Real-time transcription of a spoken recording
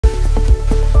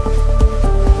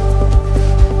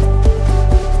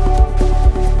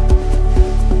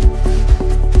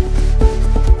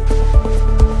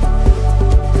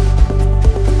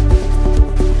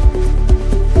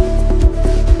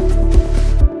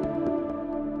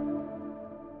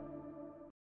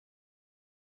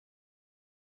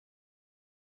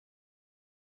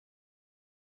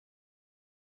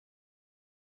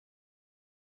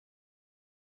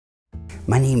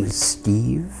My name is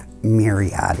Steve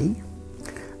Mariotti.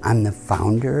 I'm the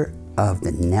founder of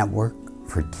the Network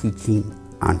for Teaching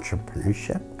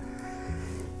Entrepreneurship,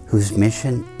 whose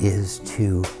mission is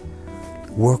to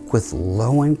work with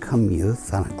low-income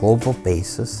youth on a global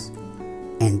basis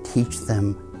and teach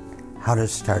them how to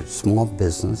start small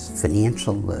business,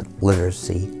 financial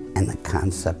literacy, and the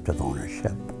concept of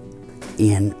ownership.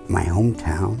 In my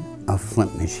hometown of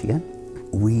Flint, Michigan,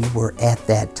 we were at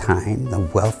that time the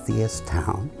wealthiest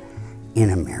town in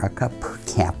America per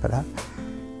capita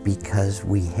because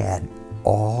we had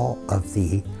all of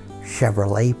the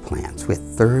Chevrolet plants. We had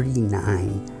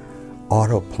 39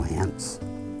 auto plants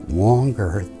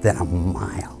longer than a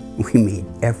mile. We made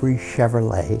every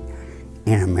Chevrolet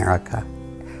in America,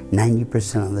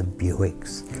 90% of the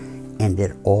Buicks, and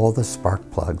did all the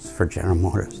spark plugs for General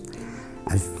Motors.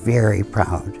 I was very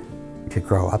proud to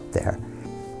grow up there.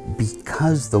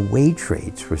 Because the wage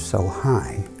rates were so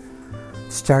high,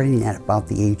 starting at about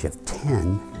the age of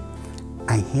 10,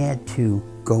 I had to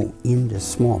go into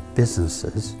small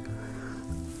businesses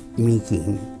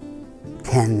making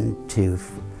 $10 to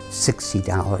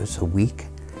 $60 a week,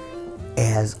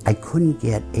 as I couldn't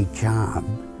get a job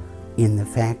in the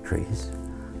factories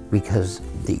because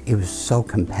it was so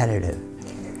competitive.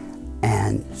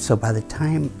 And so by the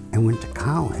time I went to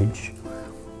college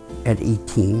at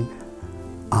 18,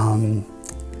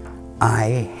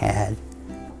 I had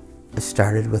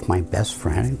started with my best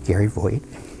friend, Gary Voigt,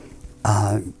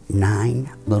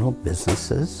 9 little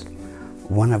businesses,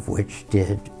 one of which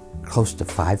did close to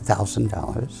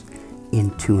 $5,000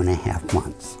 in 2.5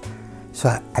 months.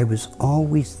 So I was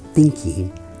always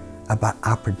thinking about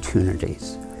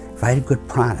opportunities. If I had a good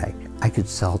product, I could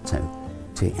sell to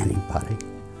anybody.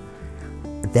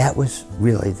 That was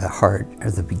really the heart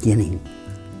or the beginning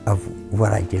of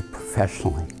what I did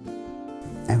professionally.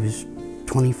 I was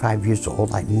 25 years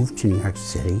old. I moved to New York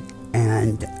City,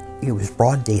 and it was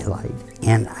broad daylight,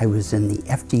 and I was in the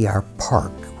FDR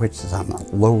Park, which is on the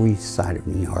Lower East Side of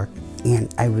New York,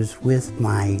 and I was with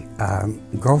my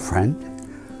girlfriend,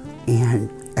 and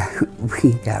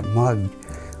we got mugged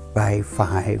by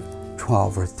 5,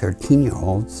 12, or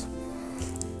 13-year-olds,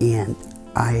 and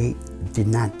I did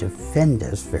not defend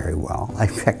us very well. In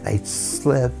fact, I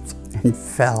slipped and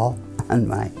fell on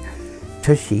my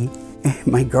tushy.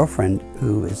 My girlfriend,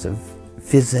 who is a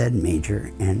phys ed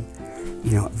major and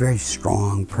a very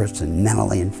strong person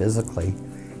mentally and physically,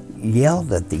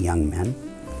 yelled at the young men,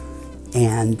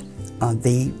 and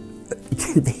they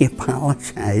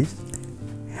apologized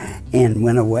and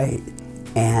went away.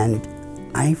 And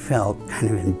I felt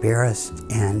kind of embarrassed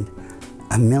and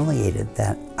humiliated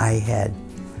that I had,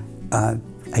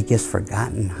 I guess,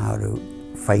 forgotten how to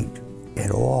fight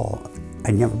at all.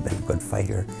 I'd never been a good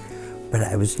fighter, but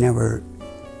I was never,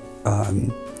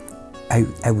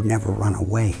 I would never run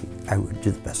away. I would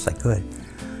do the best I could.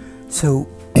 So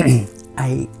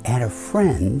I had a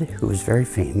friend who was very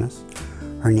famous.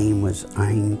 Her name was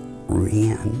Ayn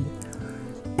Rand,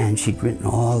 and she'd written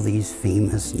all these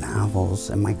famous novels,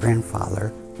 and my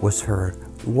grandfather was her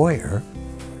lawyer.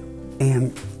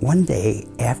 And one day,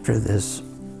 after this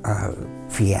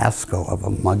fiasco of a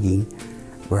mugging,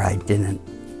 where I didn't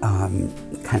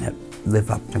kind of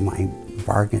live up to my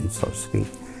bargain, so to speak,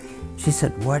 she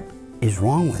said, "What is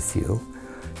wrong with you?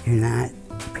 You're not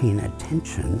paying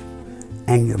attention,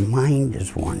 and your mind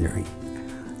is wandering."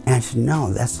 And I said,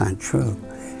 "No, that's not true."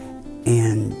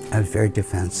 And I was very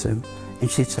defensive. And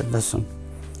she said, "Listen,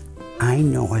 I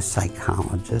know a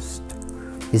psychologist.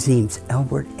 His name's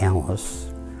Albert Ellis,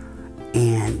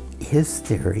 and his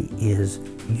theory is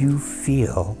you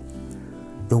feel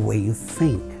the way you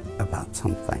think about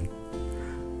something.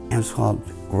 And it's called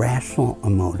rational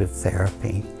emotive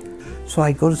therapy." So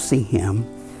I go to see him,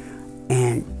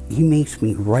 and he makes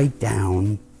me write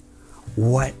down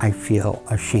what I feel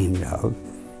ashamed of.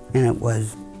 And it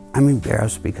was, I'm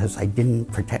embarrassed because I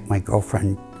didn't protect my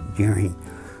girlfriend during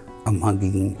a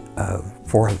mugging of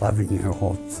 4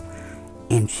 11-year-olds.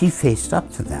 And she faced up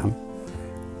to them,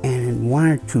 and in 1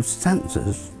 or 2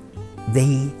 sentences,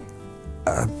 they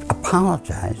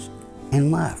apologized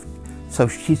and left. So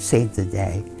she saved the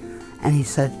day. And he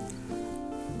said,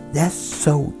 "That's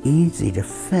so easy to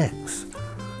fix.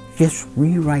 Just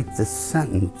rewrite the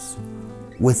sentence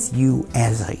with you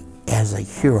as a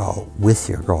hero with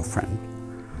your girlfriend."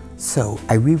 So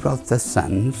I rewrote the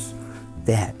sentence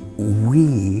that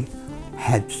we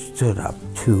had stood up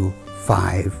to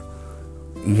 5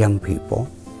 young people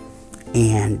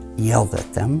and yelled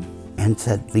at them and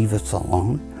said, "Leave us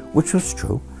alone," which was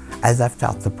true. I left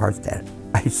out the part that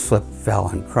I slipped, fell,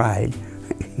 and cried.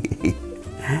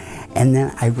 And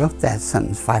then I wrote that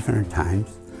sentence 500 times,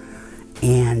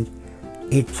 and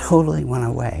it totally went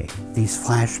away, these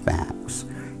flashbacks.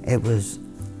 It was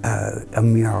a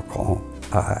miracle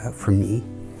for me.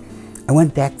 I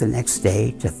went back the next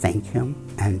day to thank him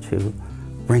and to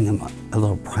bring him a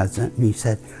little present, and he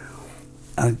said,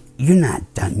 you're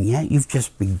not done yet, you've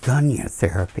just begun your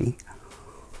therapy.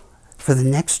 For the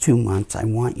next 2 months, I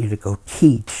want you to go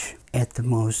teach at the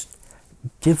most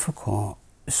difficult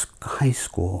high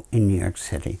school in New York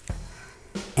City.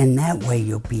 And that way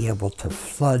you'll be able to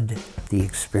flood the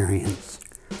experience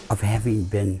of having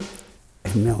been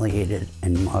humiliated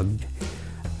and mugged.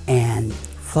 And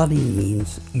flooding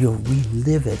means you'll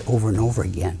relive it over and over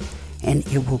again, and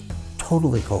it will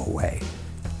totally go away.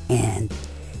 And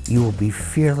you will be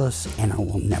fearless, and it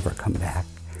will never come back.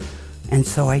 And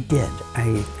so I did.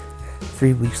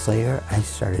 3 weeks later, I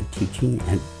started teaching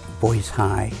at Boys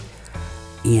High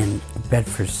in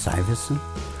Bedford-Stuyvesant,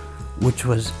 which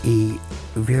was a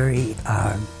very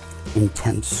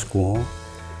intense school,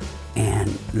 and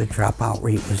the dropout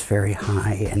rate was very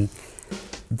high, and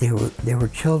there were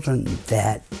children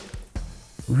that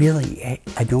really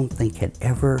I don't think had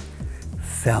ever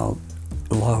felt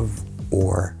love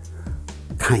or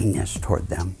kindness toward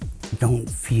them, don't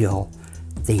feel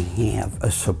they have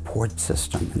a support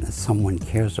system and that someone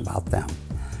cares about them.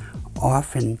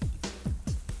 Often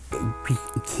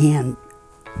can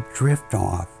drift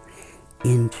off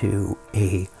into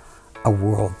a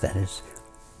world that is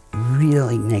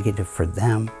really negative for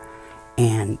them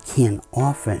and can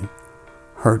often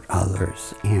hurt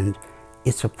others. And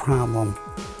it's a problem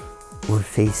we're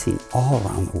facing all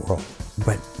around the world,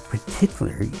 but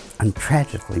particularly and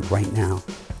tragically right now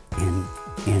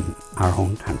in our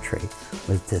own country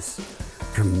with this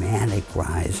dramatic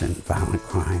rise in violent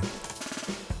crime.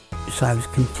 So I was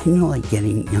continually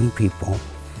getting young people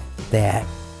that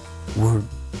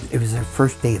it was their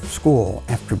first day of school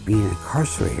after being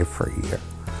incarcerated for a year.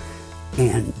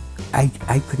 And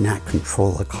I could not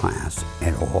control the class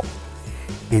at all.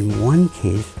 In one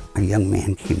case, a young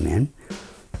man came in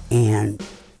and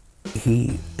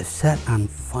he set on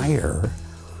fire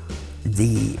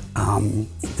the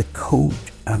coat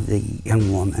of the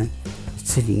young woman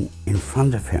sitting in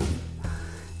front of him.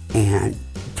 And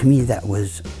to me that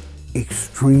was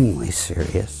extremely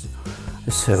serious.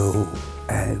 So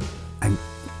I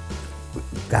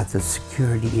got the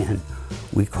security in.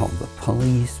 We called the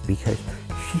police because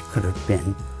she could have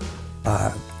been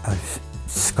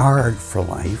scarred for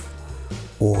life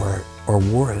or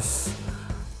worse.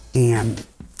 And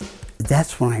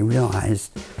that's when I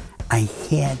realized I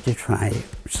had to try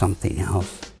something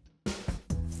else.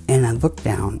 And I looked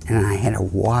down and I had a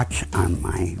watch on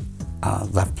my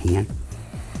left hand.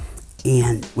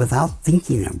 And without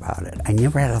thinking about it, I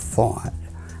never had a thought.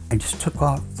 I just took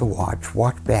off the watch,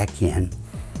 walked back in,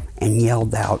 and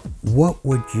yelled out, "What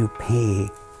would you pay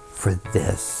for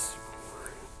this?"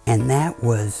 And that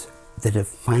was the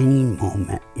defining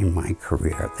moment in my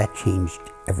career. That changed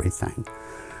everything.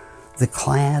 The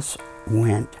class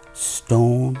went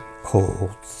stone cold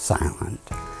silent,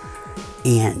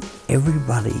 and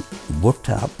everybody looked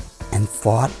up and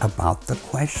thought about the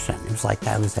question. It was like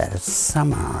I was at a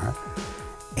seminar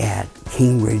at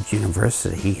Cambridge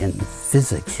University in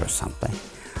physics or something.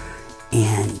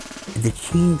 And the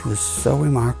change was so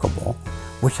remarkable,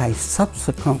 which I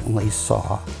subsequently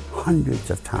saw hundreds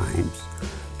of times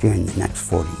during the next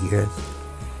 40 years.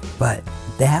 But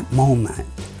that moment,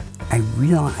 I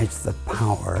realized the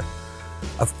power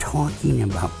of talking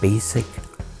about basic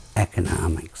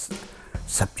economics.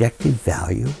 Subjective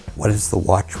value, what is the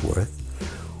watch worth?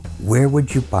 Where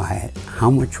would you buy it? How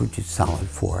much would you sell it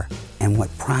for? And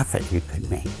what profit you could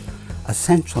make.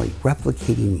 Essentially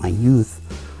replicating my youth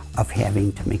of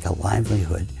having to make a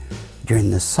livelihood during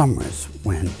the summers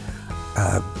when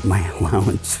my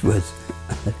allowance was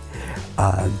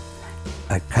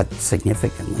cut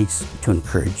significantly to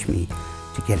encourage me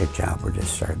to get a job or to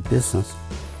start a business.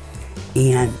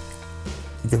 And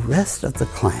the rest of the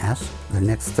class, the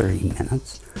next 30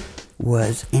 minutes,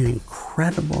 was an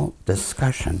incredible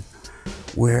discussion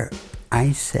where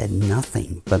I said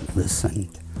nothing but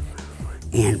listened.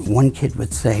 And one kid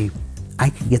would say, "I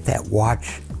could get that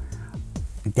watch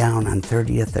down on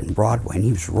 30th and Broadway," and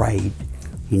he was right.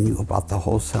 He knew about the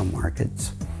wholesale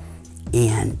markets.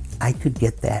 And I could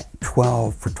get that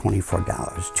 12 for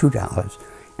 $24, $2,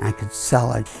 and I could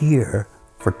sell it here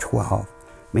for 12,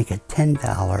 make a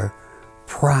 $10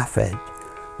 profit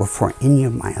before any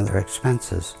of my other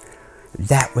expenses.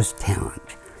 That was talent.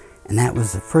 And that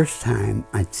was the first time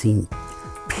I'd seen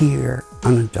pure,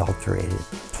 unadulterated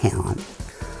talent.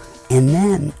 And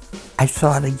then I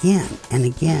saw it again and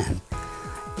again.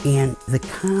 And the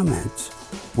comments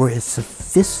were as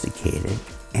sophisticated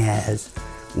as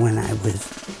when I was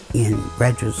in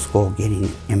graduate school getting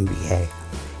an MBA,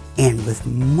 and with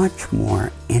much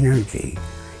more energy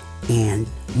and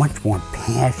much more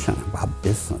passion about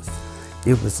business.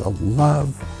 There was a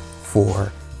love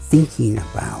for thinking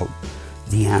about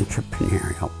the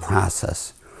entrepreneurial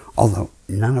process, although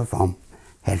none of them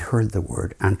had heard the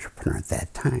word entrepreneur at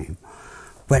that time.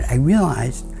 But I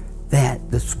realized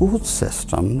that the school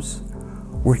systems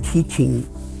were teaching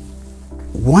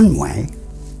one way.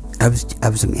 I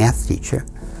was a math teacher,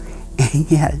 and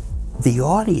yet the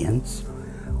audience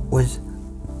was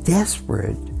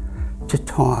desperate to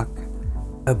talk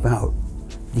about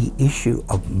the issue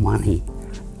of money.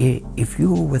 If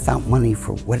you were without money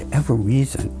for whatever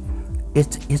reason,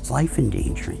 it's life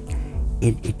endangering.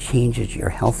 It changes your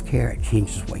health care, it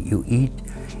changes what you eat,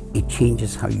 it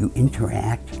changes how you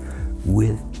interact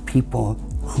with people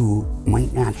who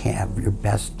might not have your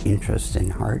best interest in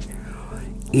heart.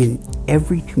 In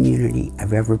every community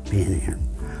I've ever been in,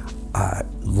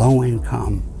 low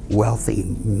income, wealthy,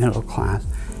 middle class,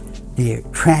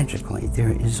 tragically,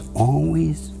 there is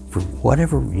always, for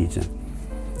whatever reason,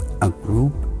 a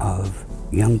group of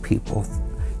young people,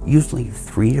 usually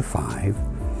 3 to 5,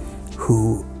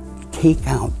 who take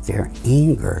out their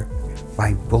anger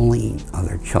by bullying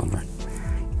other children.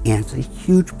 And it's a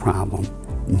huge problem,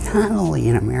 not only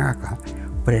in America,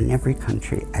 but in every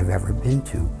country I've ever been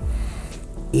to.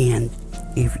 And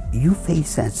if you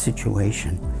face that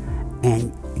situation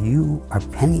and you are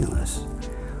penniless,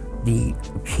 the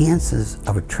chances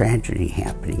of a tragedy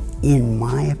happening, in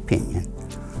my opinion,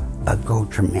 go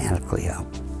dramatically up.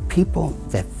 People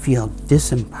that feel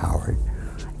disempowered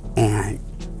and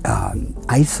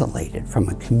isolated from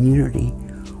a community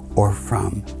or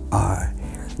from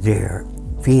their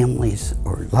families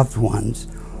or loved ones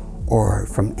or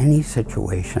from any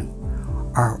situation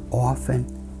are often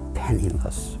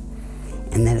penniless.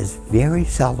 And that is very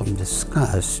seldom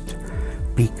discussed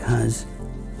because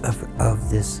of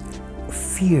this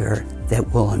fear that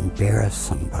will embarrass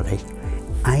somebody.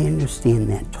 I understand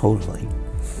that totally.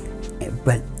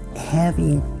 But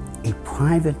having a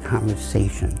private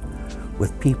conversation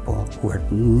with people who are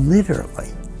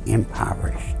literally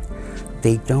impoverished,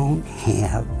 they don't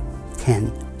have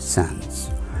 10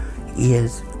 cents,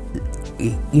 is,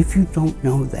 if you don't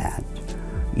know that,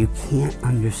 you can't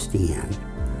understand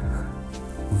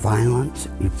violence,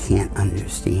 you can't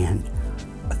understand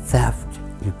theft,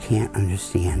 you can't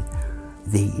understand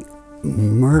the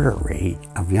murder rate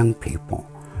of young people,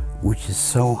 which is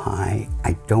so high,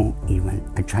 I try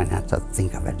not to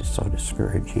think of it. It's so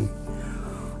discouraging.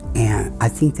 And I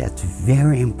think that's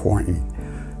very important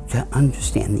to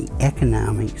understand the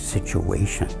economic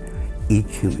situation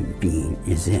each human being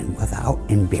is in without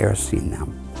embarrassing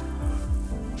them.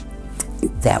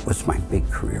 That was my big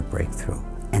career breakthrough.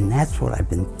 And that's what I've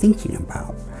been thinking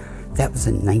about. That was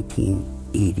in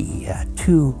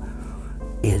 1982,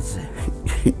 is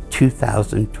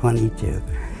 2022.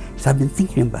 So I've been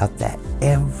thinking about that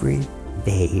every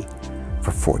day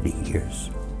for 40 years.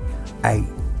 I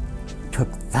took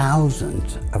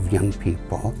thousands of young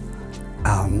people,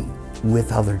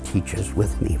 with other teachers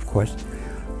with me, of course,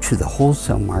 to the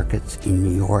wholesale markets in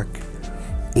New York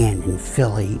and in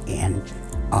Philly and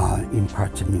in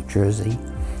parts of New Jersey.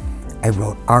 I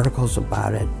wrote articles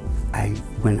about it. I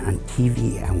went on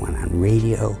TV, I went on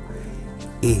radio,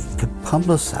 to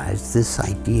publicize this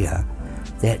idea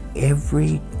that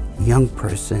every young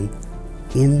person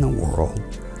in the world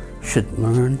should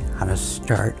learn how to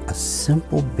start a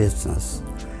simple business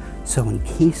so in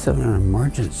case of an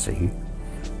emergency,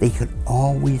 they could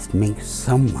always make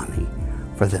some money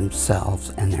for themselves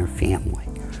and their family.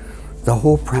 The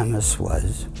whole premise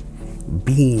was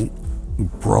being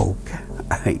broke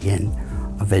in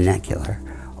a vernacular,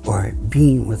 or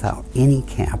being without any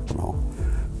capital,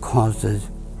 causes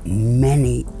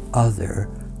many other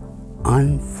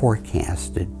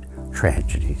unforecasted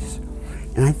tragedies.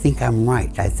 And I think I'm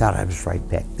right. I thought I was right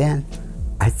back then.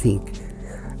 I think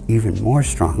even more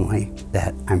strongly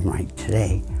that I'm right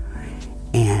today.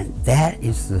 And that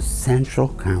is the central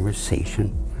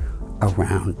conversation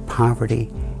around poverty,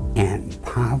 and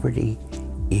poverty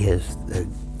is the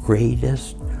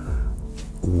greatest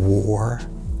war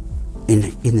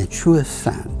in the truest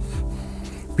sense,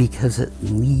 because it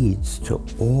leads to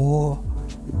all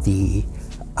the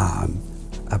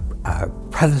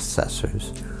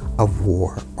predecessors of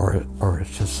war or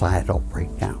societal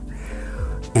breakdown.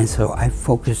 And so I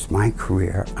focused my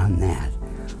career on that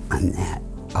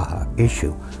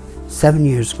issue. 7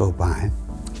 years go by,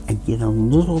 I get a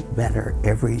little better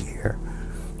every year.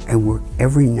 I work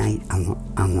every night on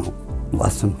the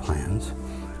lesson plans.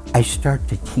 I start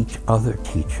to teach other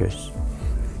teachers.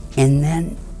 And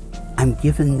then I'm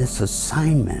given this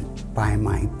assignment by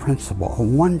my principal, a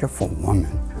wonderful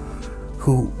woman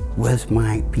who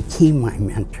became my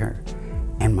mentor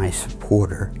and my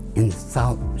supporter in the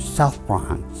South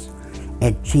Bronx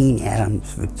at Jane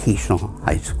Addams Vocational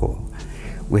High School,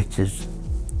 which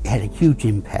had a huge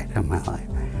impact on my life.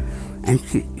 And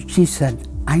she said,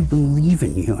 I believe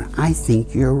in you and I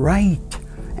think you're right.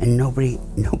 And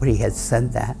nobody had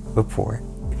said that before.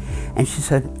 And she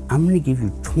said, I'm going to give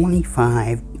you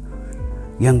 25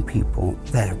 young people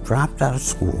that have dropped out of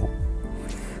school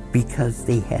because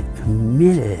they had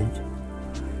committed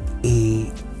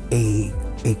a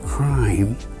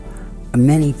crime,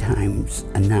 many times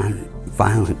a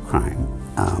non-violent crime,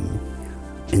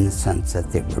 in the sense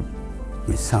that they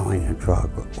were selling a drug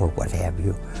or what have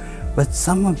you. But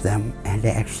some of them had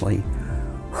actually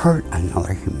hurt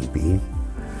another human being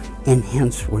and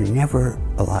hence were never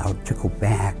allowed to go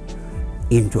back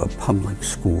into a public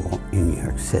school in New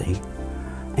York City.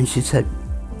 And she said,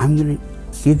 I'm going to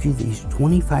give you these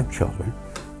 25 children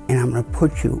and I'm going to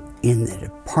put you in the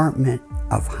Department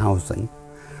of Housing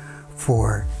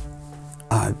for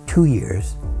 2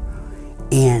 years,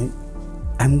 and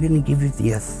I'm going to give you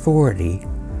the authority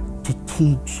to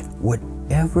teach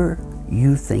whatever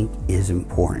you think is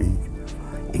important.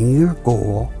 And your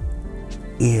goal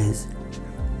is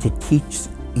to teach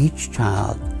each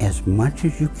child as much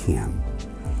as you can.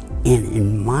 And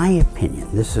in my opinion,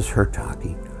 this is her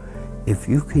talking, if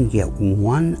you can get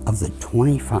one of the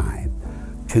 25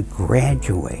 to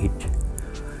graduate,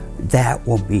 that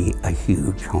will be a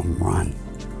huge home run.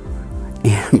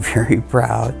 And I'm very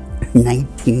proud,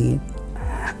 19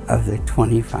 of the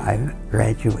 25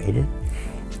 graduated,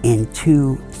 and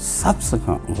 2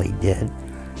 subsequently did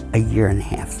a year and a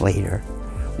half later.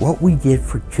 What we did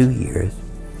for 2 years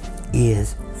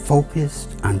is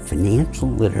focused on financial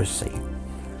literacy,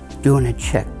 doing a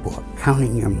checkbook,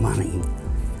 counting your money,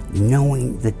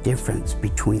 knowing the difference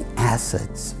between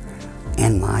assets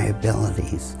and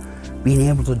liabilities, being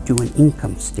able to do an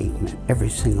income statement every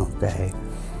single day.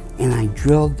 And I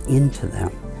drilled into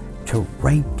them to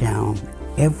write down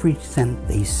every cent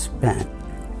they spent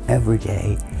every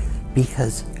day,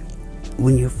 because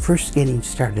when you're first getting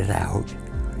started out,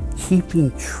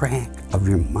 keeping track of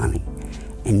your money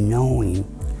and knowing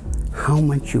how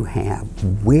much you have,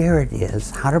 where it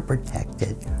is, how to protect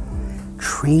it,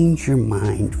 trains your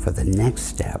mind for the next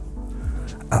step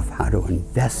of how to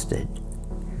invest it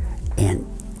and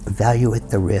evaluate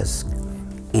the risk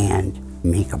and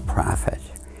make a profit.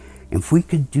 If we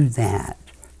could do that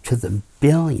to the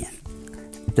billion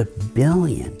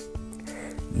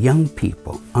young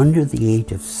people under the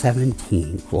age of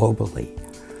 17 globally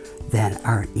that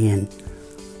are in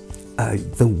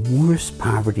the worst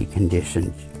poverty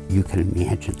conditions you can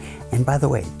imagine. And by the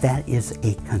way, that is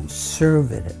a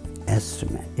conservative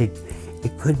estimate. It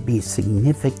could be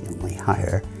significantly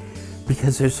higher,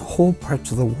 because there's whole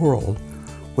parts of the world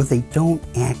where they don't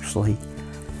actually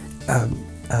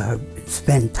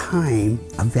spend time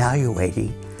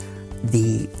evaluating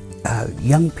the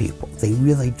young people. They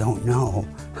really don't know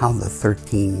how the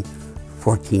 13,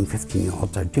 14,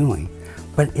 15-year-olds are doing.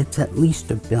 But it's at least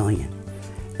 1 billion.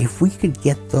 If we could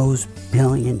get those 1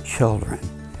 billion children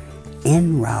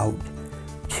en route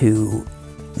to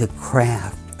the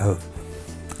craft of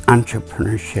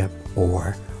entrepreneurship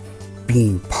or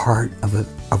being part of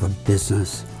a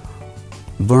business,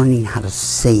 learning how to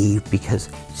save, because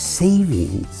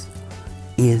savings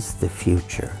is the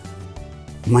future.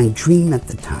 My dream at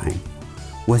the time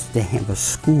was to have a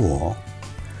school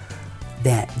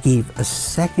that gave a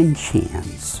second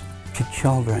chance to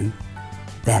children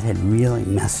that had really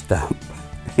messed up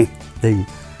the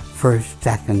first,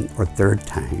 second, or third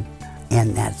time,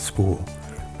 and that school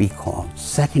be called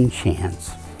Second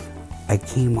Chance. I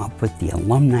came up with the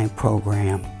alumni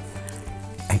program.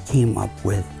 I came up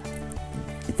with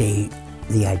the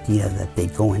idea that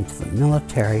they'd go into the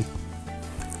military,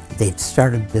 they'd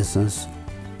start a business,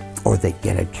 or they'd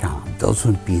get a job. Those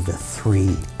would be the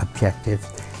 3 objectives.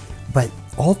 But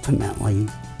ultimately,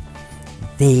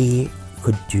 they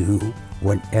could do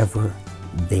whatever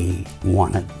they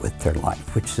wanted with their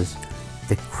life, which is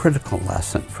the critical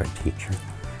lesson for a teacher.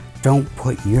 Don't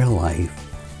put your life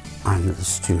on the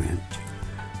student.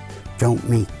 Don't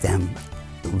make them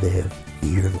live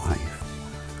your life.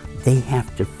 They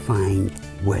have to find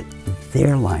what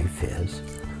their life is.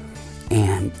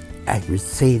 And I would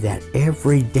say that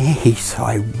every day so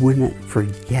I wouldn't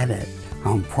forget it,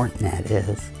 how important that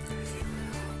is.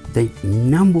 The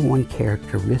 #1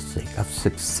 characteristic of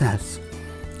success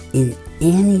in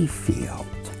any field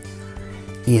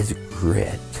is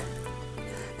grit.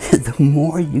 The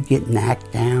more you get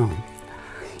knocked down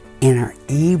and are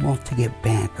able to get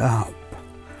back up,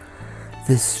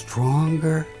 the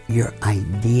stronger your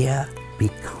idea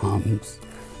becomes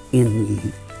in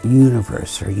the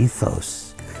universe or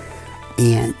ethos.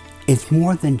 And it's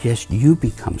more than just you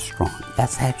become strong.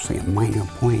 That's actually a minor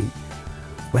point.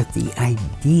 But the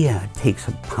idea takes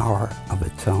a power of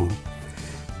its own.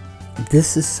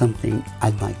 This is something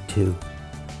I'd like to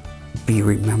be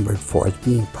remembered for, as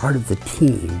being part of the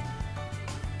team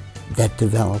that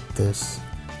developed this.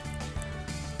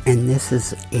 And this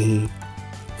is a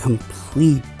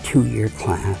complete 2-year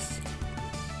class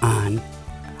on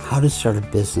how to start a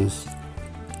business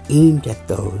aimed at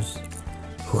those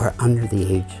who are under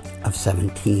the age of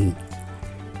 17.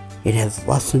 It has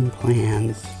lesson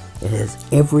plans. It has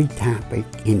every topic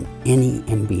in any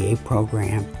MBA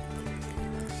program.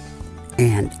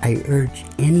 And I urge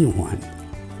anyone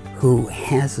who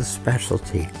has a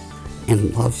specialty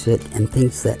and loves it and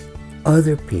thinks that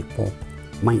other people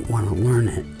might want to learn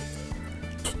it,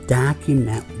 to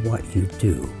document what you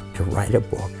do, to write a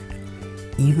book,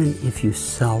 even if you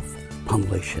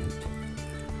self-publish it.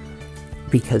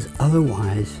 Because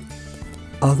otherwise,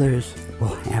 others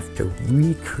will have to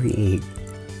recreate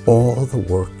all the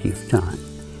work you've done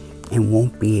and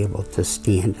won't be able to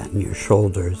stand on your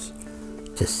shoulders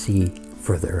to see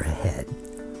further ahead.